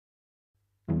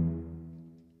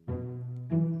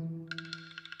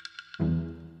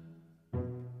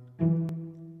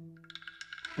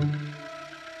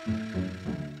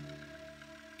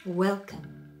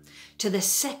Welcome to the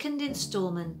second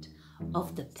installment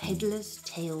of the Pedlar's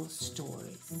Tale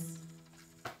stories.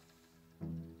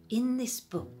 In this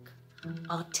book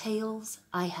are tales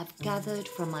I have gathered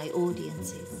from my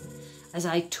audiences as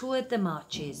I toured the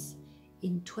marches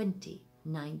in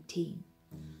 2019.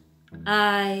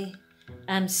 I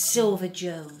am Silver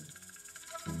Joan,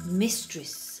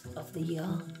 mistress of the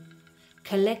yarn,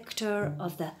 collector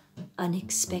of the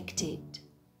unexpected,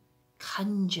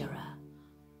 conjurer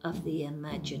of the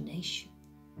imagination.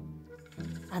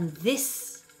 And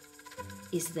this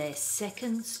is their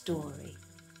second story,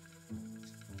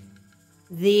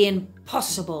 The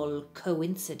Impossible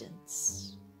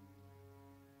Coincidence.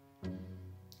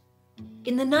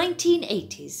 In the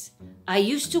 1980s, I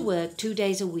used to work 2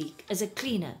 days a week as a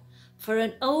cleaner for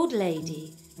an old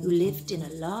lady who lived in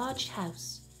a large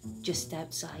house just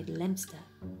outside Leicester.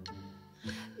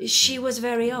 She was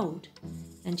very old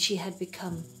and she had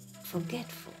become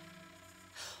forgetful.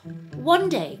 One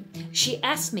day, she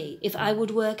asked me if I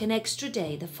would work an extra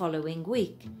day the following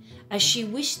week, as she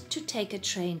wished to take a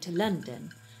train to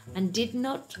London and did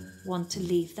not want to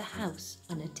leave the house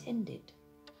unattended.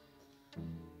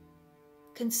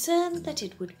 Concerned that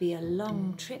it would be a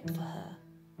long trip for her,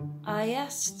 I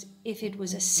asked if it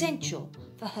was essential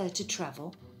for her to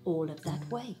travel all of that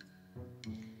way.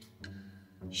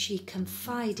 She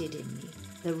confided in me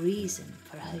the reason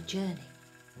for her journey.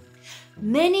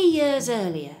 Many years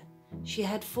earlier, she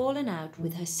had fallen out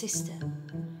with her sister,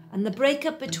 and the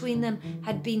breakup between them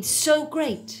had been so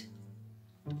great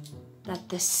that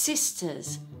the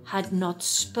sisters had not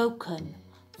spoken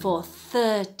for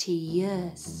 30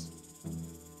 years.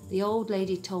 The old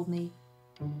lady told me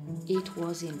it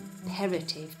was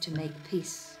imperative to make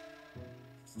peace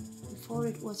before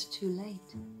it was too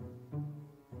late.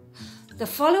 The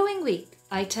following week,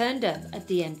 I turned up at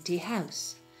the empty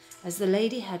house, as the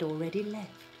lady had already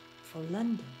left for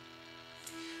London.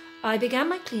 I began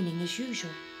my cleaning as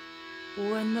usual,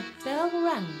 when the bell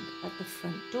rang at the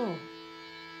front door.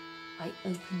 I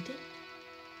opened it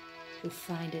to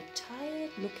find a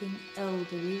tired-looking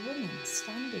elderly woman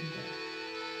standing there.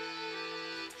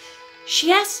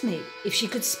 She asked me if she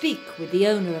could speak with the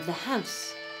owner of the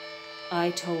house. I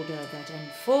told her that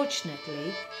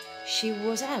unfortunately she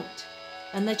was out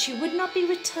and that she would not be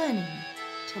returning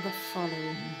till the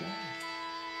following day.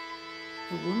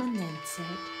 The woman then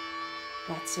said,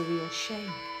 "That's a real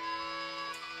shame,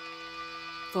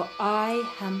 for I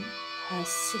am her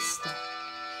sister,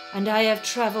 and I have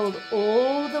travelled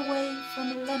all the way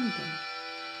from London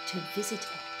to visit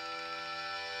her."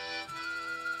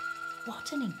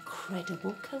 What an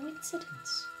incredible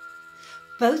coincidence.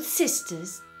 Both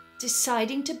sisters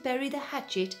deciding to bury the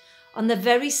hatchet on the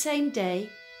very same day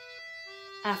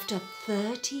after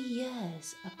 30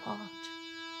 years apart.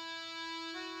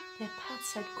 Their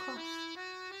paths had crossed.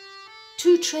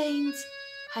 2 trains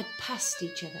had passed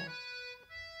each other,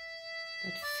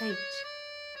 but fate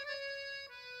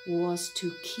was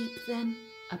to keep them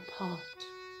apart.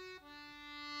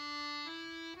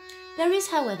 There is,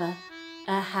 however,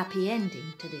 a happy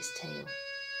ending to this tale,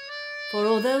 for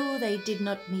although they did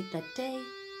not meet that day,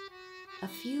 a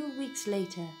few weeks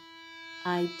later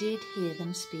I did hear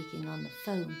them speaking on the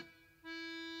phone,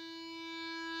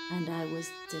 and I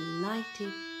was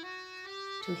delighted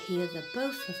to hear the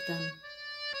both of them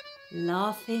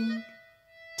laughing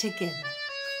together.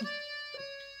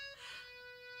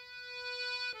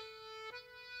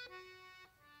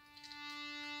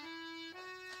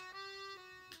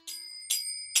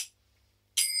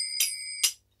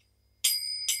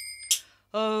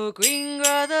 Oh, green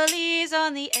grow the leaves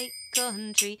on the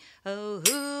acorn tree. Oh,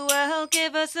 who will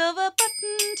give a silver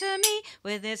button to me?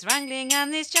 With this wrangling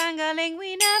and this jangling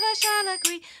we never shall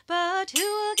agree. But who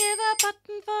will give a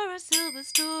button for a silver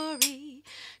story?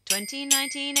 20,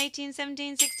 19, 18,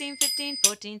 17, 16, 15,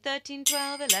 14, 13,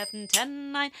 12, 11,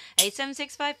 10, 9, 8, 7,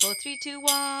 6, 5, 4, 3, 2,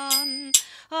 1.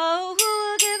 Oh, who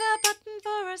will give a button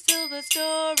for a silver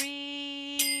story?